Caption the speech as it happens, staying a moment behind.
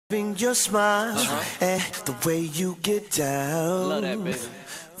Your smile and the way you get down. Love that, baby.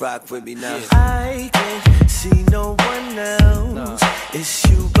 Rock with me now. Yeah. I can't see no one else. It's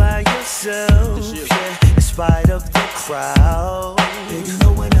you by yourself. Yeah, in spite of the crowd. Baby,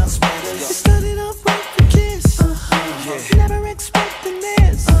 no one else matters. It started off with a kiss. Yeah. Never expecting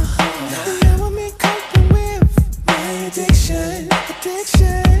this. And now I'm in coping with my addiction.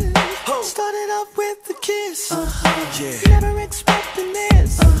 Started off with a kiss. Yeah. Never expecting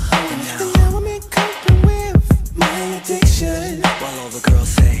this. And now I'm in coping with my addiction. While all the girls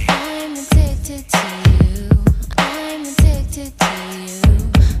say, I'm addicted to you. I'm addicted to you.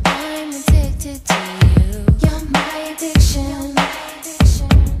 I'm addicted to you. You're my addiction.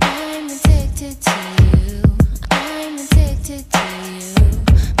 I'm addicted to you. I'm addicted to you.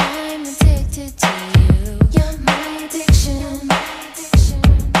 I'm addicted to you. You're my addiction.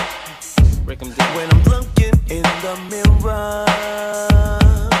 When I'm looking in the mirror,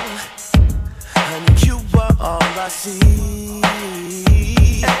 honey, you are all I see.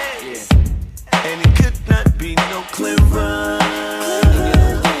 Hey. And it could not be no clearer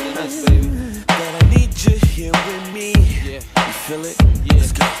that I need you here with me. You feel it?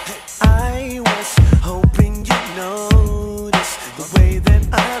 Let's go. I was hoping you notice the way that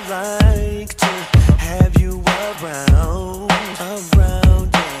I like to have you around.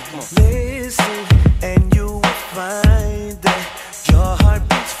 Listen, and you will find that your heart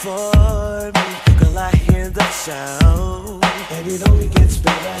beats for me. Girl, I hear the sound, and it only gets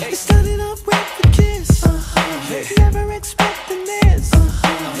better. It started off with a kiss. Never expecting this.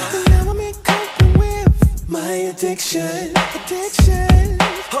 And now I'm in coping with my addiction.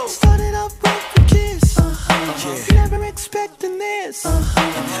 Started off with a kiss. Never expecting this. And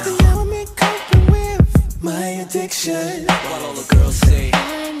now I'm in coping with my addiction. While all the girls say,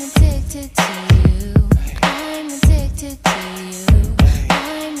 I'm addicted to you. I'm addicted to you.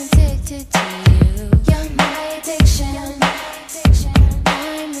 I'm addicted to you. You're my addiction.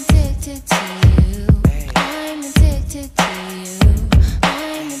 I'm addicted to you. I'm addicted to you.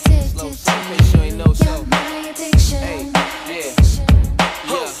 I'm addicted to you. You're my addiction.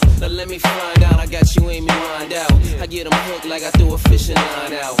 Now let me find out, I got you in me mind out. I get them hooked like I threw a fishing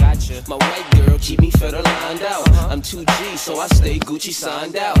line out. My white girl keep me federal lined out. I'm 2G, so I stay Gucci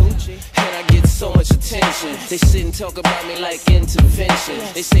signed out. And I get so much attention. They sit and talk about me like intervention.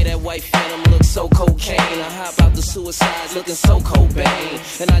 They say that white phantom looks so cocaine. I hop out the suicides looking so Cobain.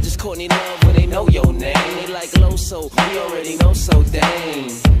 And I just Courtney Love when they know your name. They like low, so we already know, so dang.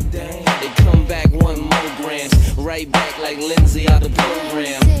 They come back one more grams, right back like Lindsay out the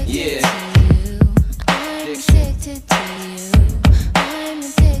program. Yeah. I'm addicted to you. I'm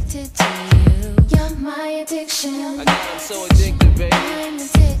addicted to you. You're my addiction. I got 'em so addicted, baby. I'm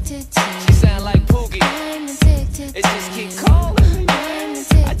addicted to you. She sound like Pookie. I'm addicted. It just keep calling me, man.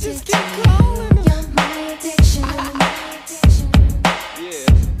 I just keep calling her. You're my addiction.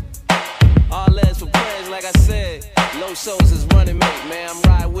 Yeah. All last for prayers, like I said. Low souls is running mate, man. I'm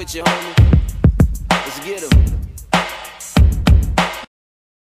riding with you, homie. Let's get 'em.